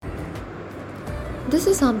This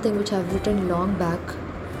is something which I've written long back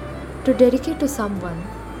to dedicate to someone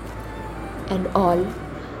and all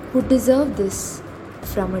who deserve this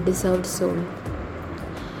from a deserved soul.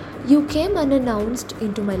 You came unannounced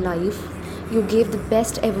into my life. You gave the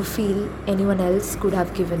best ever feel anyone else could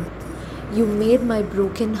have given. You made my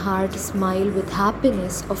broken heart smile with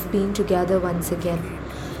happiness of being together once again.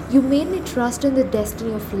 You made me trust in the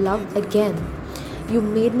destiny of love again. You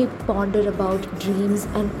made me ponder about dreams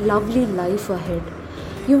and lovely life ahead.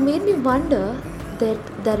 You made me wonder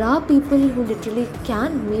that there are people who literally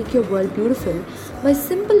can make your world beautiful by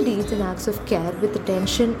simple deeds and acts of care with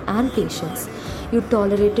attention and patience. You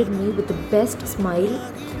tolerated me with the best smile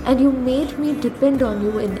and you made me depend on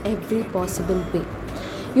you in every possible way.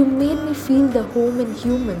 You made me feel the home and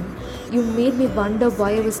human. You made me wonder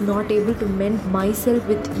why I was not able to mend myself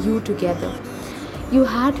with you together. You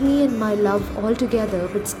had me and my love all together,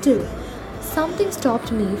 but still, something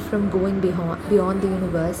stopped me from going beyond the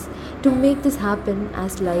universe to make this happen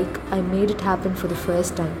as like I made it happen for the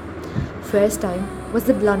first time. First time was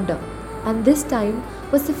the blunder, and this time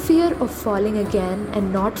was the fear of falling again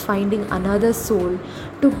and not finding another soul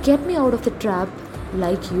to get me out of the trap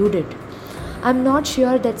like you did. I'm not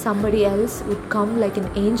sure that somebody else would come like an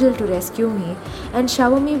angel to rescue me and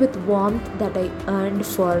shower me with warmth that I earned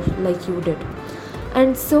for like you did.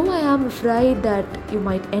 And so I am afraid that you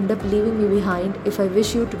might end up leaving me behind if I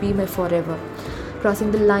wish you to be my forever.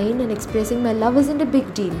 Crossing the line and expressing my love isn't a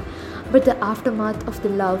big deal, but the aftermath of the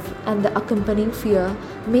love and the accompanying fear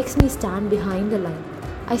makes me stand behind the line.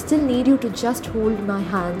 I still need you to just hold my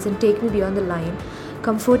hands and take me beyond the line,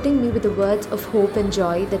 comforting me with the words of hope and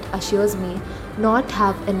joy that assures me not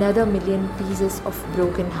have another million pieces of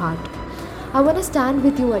broken heart. I want to stand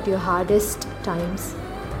with you at your hardest times.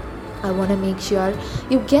 I want to make sure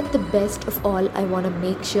you get the best of all. I want to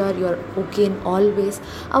make sure you're okay in all ways.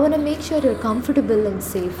 I want to make sure you're comfortable and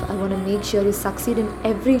safe. I want to make sure you succeed in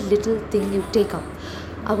every little thing you take up.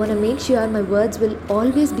 I want to make sure my words will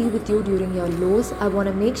always be with you during your lows. I want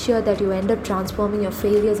to make sure that you end up transforming your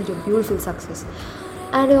failures into beautiful success.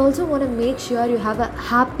 And I also want to make sure you have a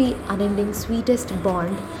happy, unending, sweetest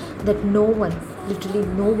bond that no one, literally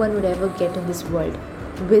no one would ever get in this world,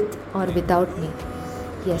 with or without me.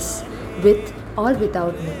 Yes, with or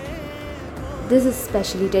without me. This is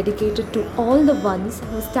specially dedicated to all the ones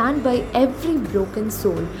who stand by every broken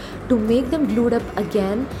soul to make them glued up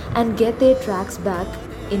again and get their tracks back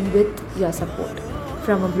in with your support.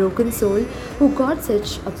 From a broken soul who got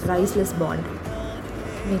such a priceless bond.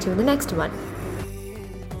 Meet you in the next one.